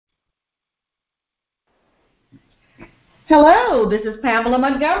Hello, this is Pamela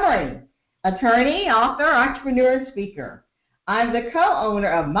Montgomery, attorney, author, entrepreneur, and speaker. I'm the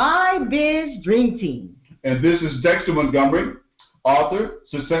co-owner of My Biz Dream Team. And this is Dexter Montgomery, author,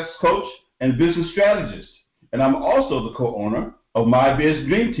 success coach, and business strategist. And I'm also the co-owner of My Biz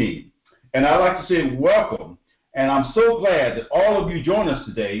Dream Team. And I'd like to say welcome. And I'm so glad that all of you join us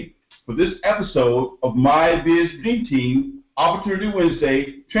today for this episode of My Biz Dream Team Opportunity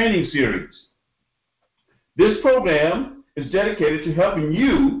Wednesday training series. This program is dedicated to helping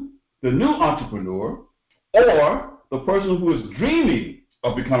you, the new entrepreneur, or the person who is dreaming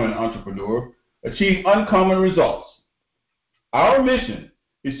of becoming an entrepreneur, achieve uncommon results. Our mission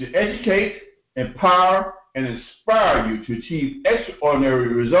is to educate, empower, and inspire you to achieve extraordinary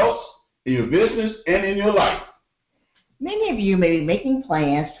results in your business and in your life. Many of you may be making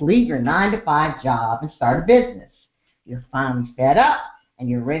plans to leave your 9-to-5 job and start a business. You're finally fed up and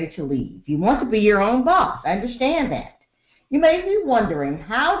you're ready to leave. You want to be your own boss. I understand that. You may be wondering,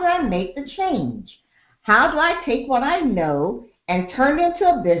 how do I make the change? How do I take what I know and turn it into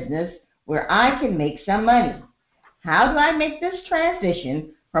a business where I can make some money? How do I make this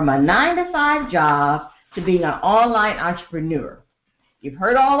transition from a 9-to-5 job to being an online entrepreneur? You've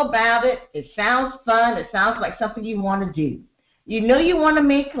heard all about it. It sounds fun. It sounds like something you want to do. You know you want to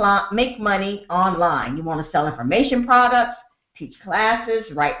make money online. You want to sell information products, teach classes,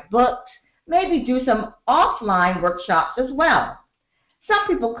 write books, maybe do some offline workshops as well. Some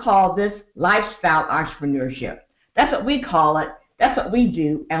people call this lifestyle entrepreneurship. That's what we call it. That's what we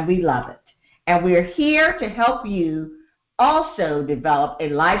do, and we love it. And we're here to help you also develop a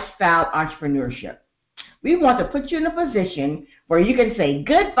lifestyle entrepreneurship. We want to put you in a position where you can say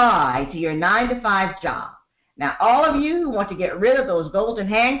goodbye to your 9-to-5 job. Now, all of you who want to get rid of those golden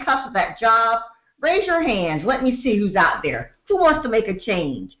handcuffs of that job, raise your hands. Let me see who's out there. Who wants to make a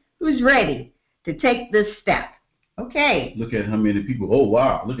change? Who's ready to take this step? Okay. Look at how many people. Oh,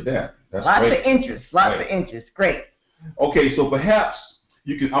 wow. Look at that. That's lots great. of interest. Lots of interest. Great. Okay, so perhaps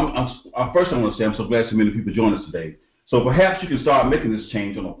you can, first I want to say I'm so glad so many people join us today. So perhaps you can start making this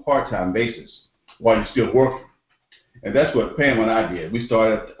change on a part-time basis while you're still working. And that's what Pam and I did. We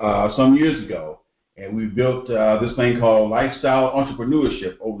started some years ago, and we built this thing called lifestyle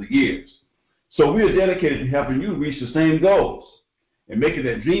entrepreneurship over the years. So we are dedicated to helping you reach the same goals and making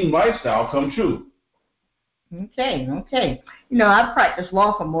that dream lifestyle come true. Okay. You know, I've practiced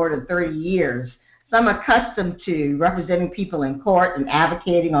law for more than 30 years, so I'm accustomed to representing people in court and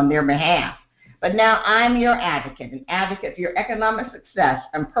advocating on their behalf. But now I'm your advocate, an advocate for your economic success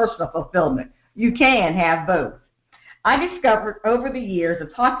and personal fulfillment. You can have both. I discovered over the years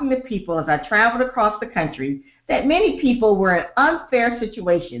of talking to people as I traveled across the country that many people were in unfair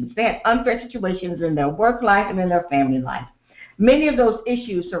situations. They had unfair situations in their work life and in their family life. Many of those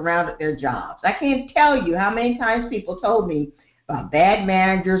issues surrounded their jobs. I can't tell you how many times people told me about bad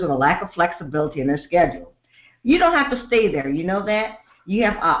managers or the lack of flexibility in their schedule. You don't have to stay there. You know that? You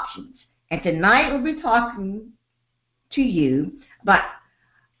have options. And tonight we'll be talking to you about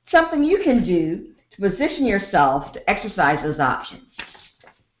something you can do to position yourself to exercise those options.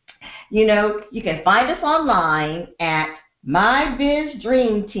 You know, you can find us online at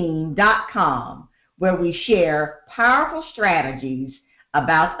mybizdreamteam.com, where we share powerful strategies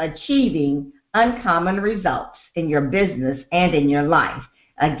about achieving uncommon results in your business and in your life.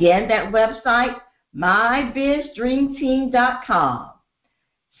 Again, that website, mybizdreamteam.com.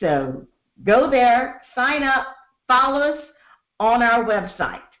 So go there, sign up, follow us on our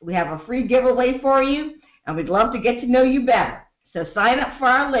website. We have a free giveaway for you, and we'd love to get to know you better. So sign up for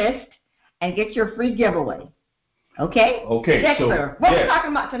our list and get your free giveaway. Okay? Okay. Dexter, what are we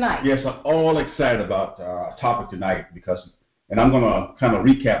talking about tonight? Yes, I'm all excited about our topic tonight and I'm going to kind of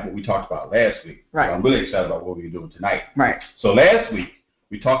recap what we talked about last week. Right. I'm really excited about what we're doing tonight. Right. So last week,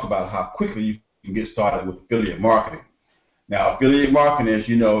 we talked about how quickly you can get started with affiliate marketing. Now, affiliate marketing, as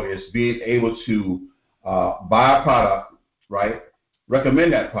you know, is being able to buy a product, right,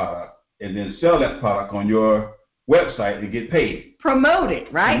 recommend that product, and then sell that product on your website and get paid. Promote it,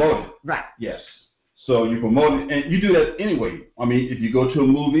 right? Promote it. Right. Yes. So you promote it, and you do that anyway. I mean, if you go to a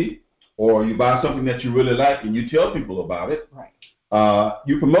movie or you buy something that you really like and you tell people about it, right,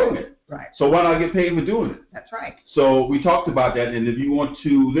 you're promoting it. Right. So why not get paid for doing it? That's right. So we talked about that, and if you want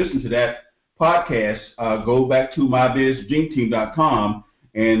to listen to that podcast, go back to mybizdreamteam.com,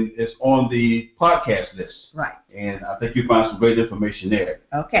 and it's on the podcast list. Right. And I think you'll find some great information there.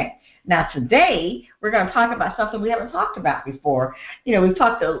 Okay. Now today we're going to talk about something we haven't talked about before. You know, we've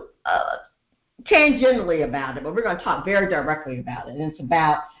talked tangentially about it, but we're going to talk very directly about it. And it's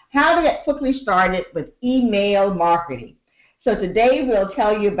about how to get quickly started with email marketing. So today we'll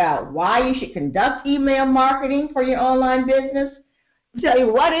tell you about why you should conduct email marketing for your online business. We'll tell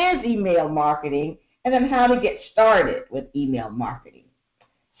you what is email marketing and then how to get started with email marketing.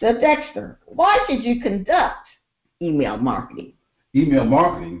 So Dexter, why should you conduct email marketing? Email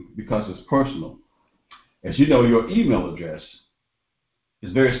marketing because it's personal. As you know, your email address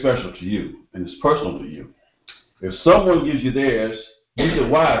is very special to you and it's personal to you. If someone gives you theirs, use it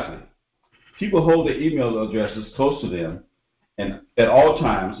wisely. People hold their email addresses close to them and at all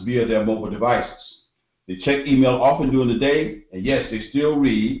times via their mobile devices. They check email often during the day, and yes, they still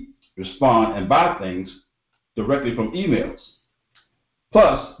read, respond, and buy things directly from emails.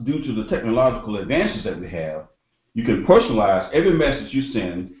 Plus, due to the technological advances that we have, you can personalize every message you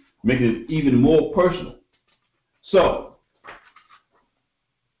send, making it even more personal. So,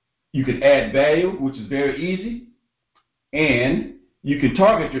 you can add value, which is very easy, and you can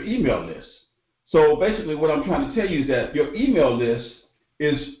target your email list. So basically what I'm trying to tell you is that your email list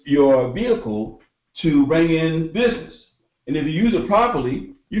is your vehicle to bring in business. And if you use it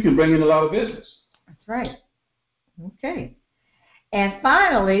properly, you can bring in a lot of business. That's right. Okay. And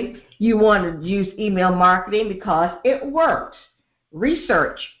finally, you want to use email marketing because it works.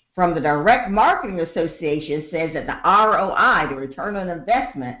 Research from the Direct Marketing Association says that the ROI, the return on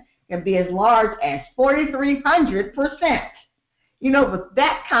investment, can be as large as 4,300%. You know, with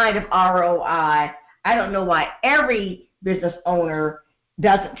that kind of ROI, I don't know why every business owner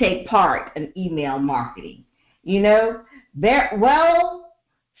doesn't take part in email marketing. You know,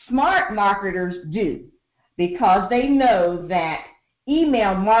 smart marketers do because they know that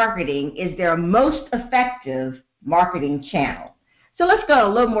email marketing is their most effective marketing channel. So let's go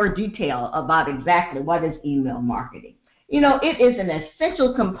a little more detail about exactly what is email marketing. You know, it is an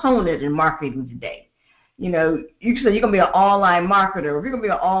essential component in marketing today. You know, you say you're going to be an online marketer. If you're going to be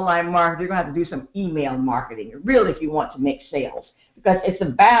an online marketer, you're going to have to do some email marketing, really, if you want to make sales, because it's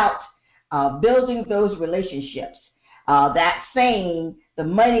about building those relationships. That saying, the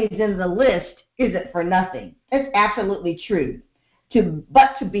money's in the list, isn't for nothing. It's absolutely true.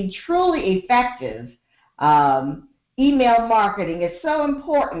 But to be truly effective, email marketing is so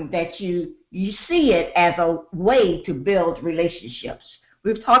important that you see it as a way to build relationships.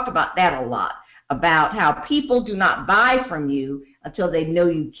 We've talked about that a lot, about how people do not buy from you until they know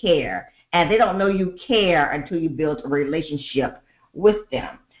you care. And they don't know you care until you build a relationship with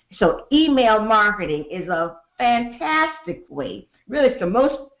them. So email marketing is a fantastic way. Really, it's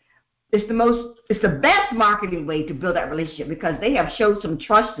the best marketing way to build that relationship because they have shown some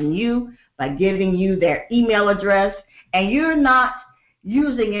trust in you by giving you their email address, and you're not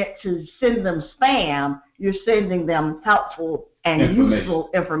using it to send them spam. You're sending them helpful and useful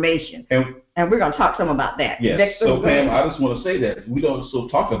information. And we're going to talk some about that. Yes. So, Pam, I just want to say that we don't so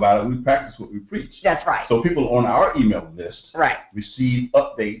talk about it. We practice what we preach. That's right. So people on our email list receive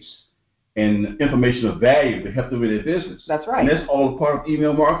updates and information of value to help them in their business. That's right. And that's all part of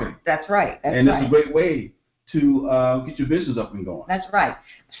email marketing. That's right. It's a great way to get your business up and going. That's right.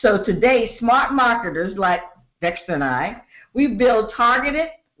 So today, smart marketers like Dexter and I, we build targeted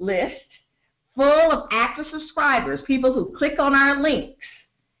lists full of active subscribers, people who click on our links,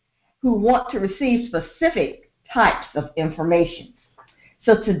 who want to receive specific types of information.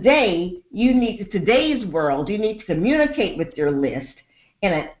 So today, today's world, you need to communicate with your list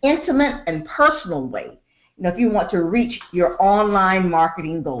in an intimate and personal way, if you want to reach your online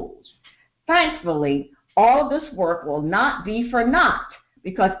marketing goals. Thankfully, all of this work will not be for naught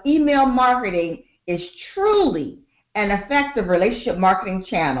because email marketing is truly an effective relationship marketing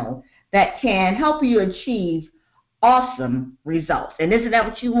channel that can help you achieve awesome results. And isn't that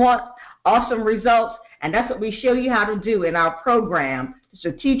what you want? Awesome results? And that's what we show you how to do in our program, the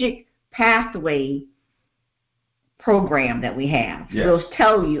Strategic Pathway program that we have. Yes. We'll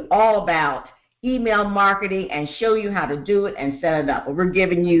tell you all about email marketing and show you how to do it and set it up. But we're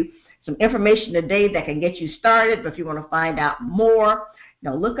giving you some information today that can get you started. But if you want to find out more,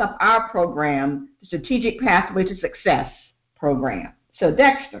 look up our program, the Strategic Pathway to Success program. So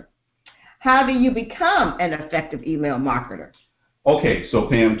Dexter, how do you become an effective email marketer? Okay, so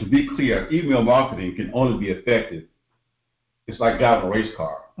Pam, to be clear, email marketing can only be effective. It's like driving a race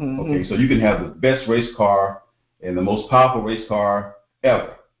car. Mm-hmm. Okay, so you can have the best race car and the most powerful race car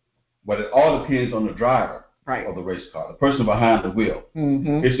ever, but it all depends on the driver of the race car, the person behind the wheel.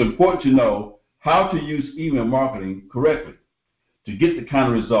 Mm-hmm. It's important to know how to use email marketing correctly to get the kind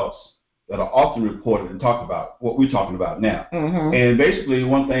of results that are often reported and talked about, what we're talking about now. Mm-hmm. And basically,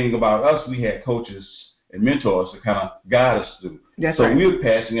 one thing about us, we had coaches and mentors to kind of guide us through. We're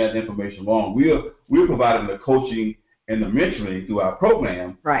passing that information along. We're providing the coaching and the mentoring through our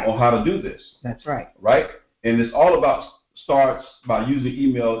program on how to do this. That's right. Right? And it's all about starts by using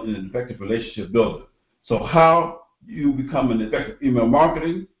email in an effective relationship builder. So how you become an effective email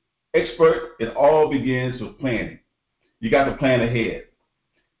marketing expert, it all begins with planning. You got to plan ahead.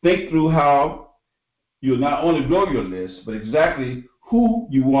 Think through how you'll not only grow your list, but exactly who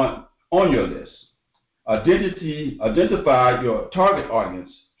you want on your list. Identify your target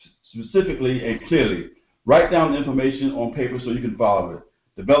audience specifically and clearly. Write down the information on paper so you can follow it.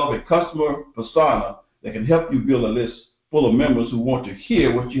 Develop a customer persona that can help you build a list full of members who want to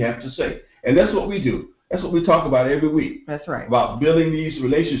hear what you have to say. And that's what we do. That's what we talk about every week. That's right. About building these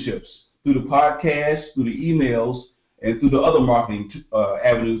relationships through the podcast, through the emails, and through the other marketing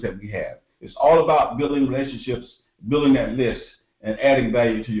avenues that we have. It's all about building relationships, building that list, and adding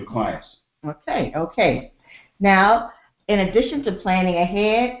value to your clients. Okay. Now, in addition to planning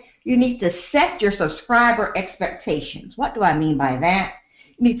ahead, you need to set your subscriber expectations. What do I mean by that?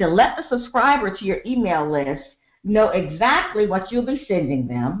 You need to let the subscriber to your email list know exactly what you'll be sending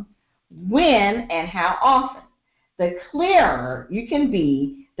them, when and how often. The clearer you can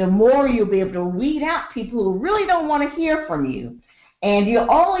be, the more you'll be able to weed out people who really don't want to hear from you. And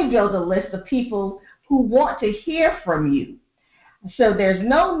you'll only build a list of people who want to hear from you. So there's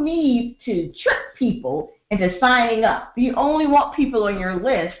no need to trick people into signing up. You only want people on your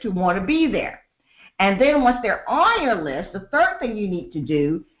list who want to be there. And then once they're on your list, the third thing you need to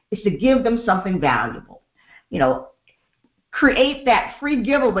do is to give them something valuable. Create that free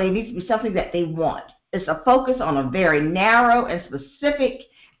giveaway. It needs to be something that they want. It's a focus on a very narrow and specific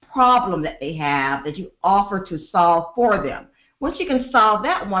problem that they have that you offer to solve for them. Once you can solve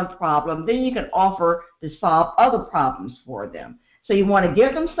that one problem, then you can offer to solve other problems for them. So you want to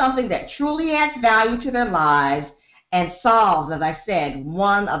give them something that truly adds value to their lives and solves, as I said,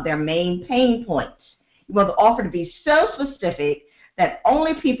 one of their main pain points. You want the offer to be so specific that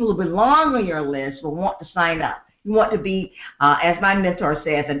only people who belong on your list will want to sign up. You want to be, as my mentor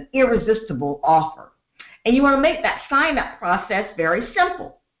says, an irresistible offer. And you want to make that sign-up process very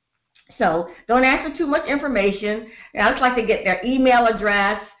simple. So don't ask for too much information. I just like to get their email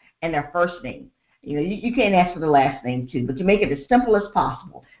address and their first name. You can't ask for the last name too, but you make it as simple as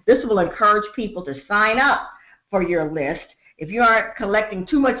possible. This will encourage people to sign up for your list. If you aren't collecting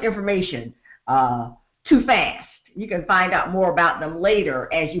too much information too fast, you can find out more about them later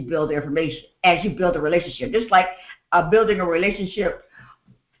as you build information, as you build a relationship. Just like building a relationship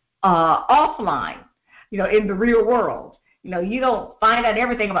offline, in the real world. You don't find out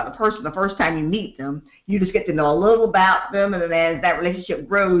everything about the person the first time you meet them. You just get to know a little about them, and then as that relationship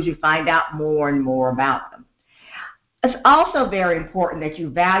grows, you find out more and more about them. It's also very important that you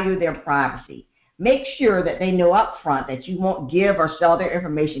value their privacy. Make sure that they know up front that you won't give or sell their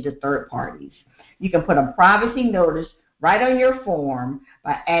information to third parties. You can put a privacy notice right on your form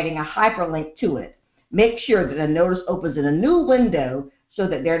by adding a hyperlink to it. Make sure that the notice opens in a new window so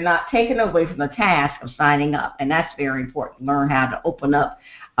that they're not taken away from the task of signing up. And that's very important. Learn how to open up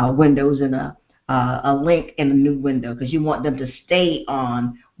windows in a link in a new window, because you want them to stay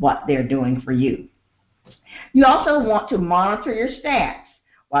on what they're doing for you. You also want to monitor your stats.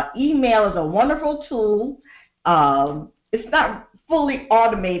 While email is a wonderful tool, it's not fully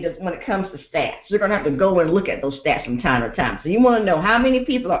automated when it comes to stats. You're going to have to go and look at those stats from time to time. So you want to know how many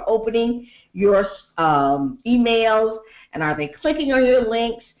people are opening your emails, and are they clicking on your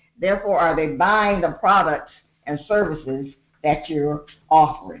links? Therefore, are they buying the products and services that you're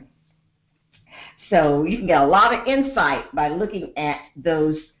offering? So you can get a lot of insight by looking at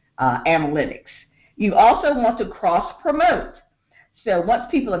those analytics. You also want to cross-promote. So once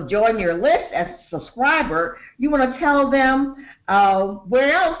people have joined your list as a subscriber, you want to tell them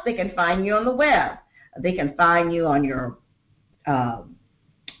where else they can find you on the web. They can find you on your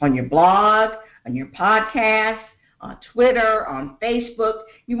blog, on your podcast, on Twitter, on Facebook.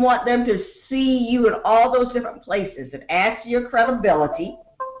 You want them to see you in all those different places. It adds to your credibility,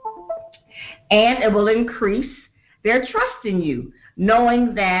 and it will increase their trust in you,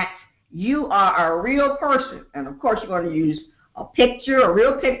 knowing that you are a real person. And, of course, you're going to use a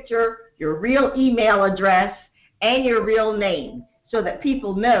real picture, your real email address, and your real name so that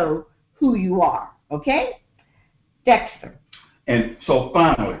people know who you are. Okay? Dexter. And so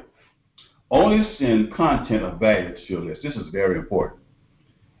finally, only send content of value to your list. This is very important.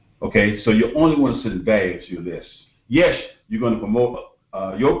 Okay, so you only want to send value to your list. Yes, you're going to promote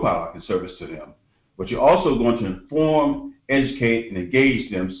your product and service to them, but you're also going to inform, educate, and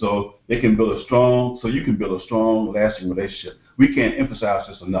engage them so you can build a strong, lasting relationship. We can't emphasize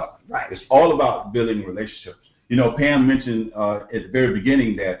this enough. Right. It's all about building relationships. Pam mentioned at the very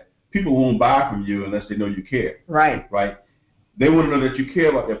beginning that people won't buy from you unless they know you care. Right. Right. They want to know that you care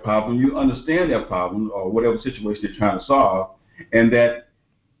about their problem, you understand their problem or whatever situation they're trying to solve, and that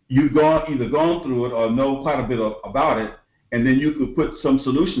you've either gone through it or know quite a bit about it, and then you could put some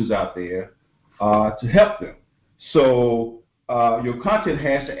solutions out there to help them. So your content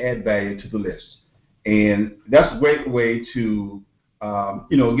has to add value to the list, and that's a great way to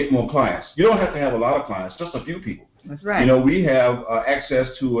get more clients. You don't have to have a lot of clients, just a few people. That's right. We have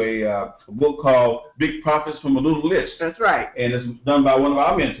access to a book called Big Profits from a Little List. That's right. And it's done by one of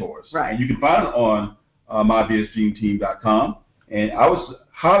our mentors. Right. And you can find it on mybizDreamTeam.com, and I would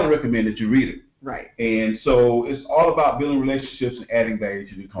highly recommend that you read it. Right. And so it's all about building relationships and adding value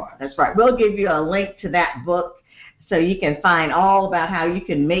to the clients. That's right. We'll give you a link to that book so you can find all about how you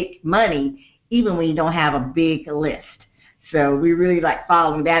can make money even when you don't have a big list. So we really like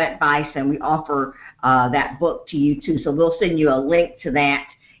following that advice, and we offer that book to you too. So we'll send you a link to that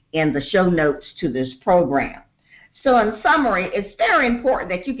in the show notes to this program. So in summary, it's very important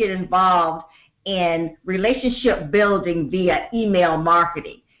that you get involved in relationship building via email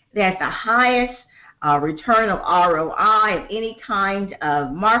marketing. It has the highest return of ROI in any kind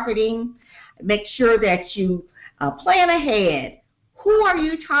of marketing. Make sure that you plan ahead. Who are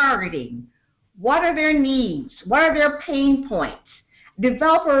you targeting? What are their needs? What are their pain points?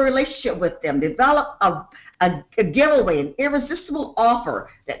 Develop a relationship with them. Develop a giveaway, an irresistible offer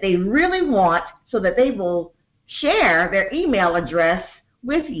that they really want so that they will share their email address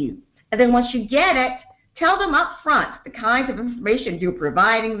with you. And then once you get it, tell them up front the kinds of information you're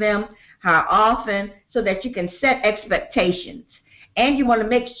providing them, how often, so that you can set expectations. And you want to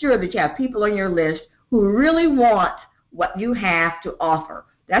make sure that you have people on your list who really want what you have to offer.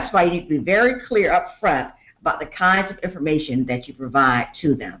 That's why you need to be very clear up front about the kinds of information that you provide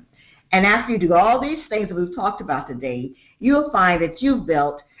to them. And after you do all these things that we've talked about today, you'll find that you've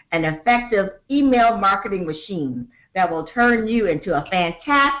built an effective email marketing machine that will turn you into a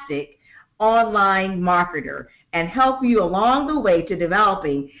fantastic online marketer and help you along the way to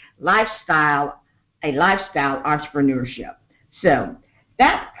developing a lifestyle entrepreneurship. So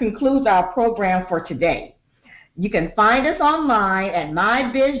that concludes our program for today. You can find us online at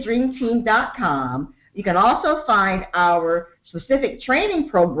mybizdreamteam.com. You can also find our specific training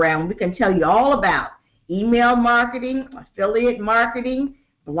program we can tell you all about: email marketing, affiliate marketing,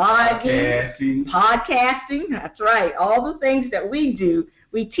 blogging, podcasting. That's right. All the things that we do,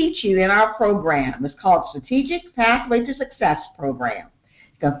 we teach you in our program. It's called Strategic Pathway to Success Program.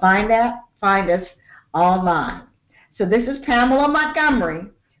 You can find us online. So this is Pamela Montgomery.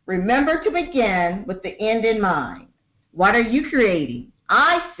 Remember to begin with the end in mind. What are you creating?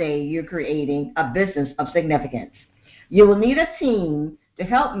 I say you're creating a business of significance. You will need a team to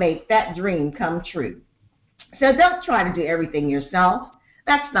help make that dream come true. So don't try to do everything yourself.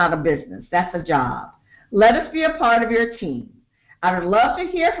 That's not a business. That's a job. Let us be a part of your team. I would love to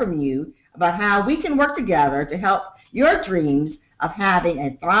hear from you about how we can work together to help your dreams of having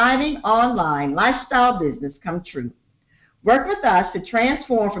a thriving online lifestyle business come true. Work with us to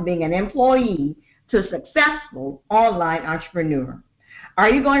transform from being an employee to a successful online entrepreneur. Are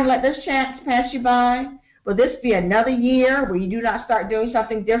you going to let this chance pass you by? Will this be another year where you do not start doing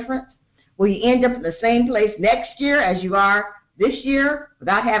something different? Will you end up in the same place next year as you are this year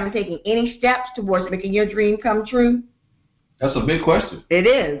without having taken any steps towards making your dream come true? That's a big question. It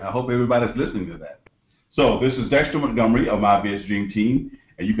is. I hope everybody's listening to that. So this is Dexter Montgomery of My Biz Dream Team,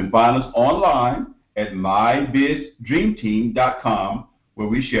 and you can find us online at mybizdreamteam.com, where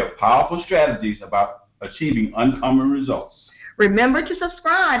we share powerful strategies about achieving uncommon results. Remember to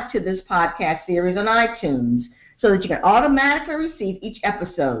subscribe to this podcast series on iTunes so that you can automatically receive each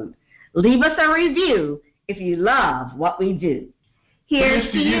episode. Leave us a review if you love what we do. Here's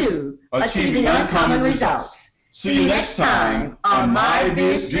to you achieving uncommon results. See you next time on My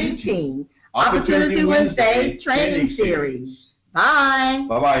Biz Dream Team Opportunity Wednesday Training Series. Bye.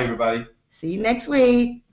 Bye-bye, everybody. See you next week.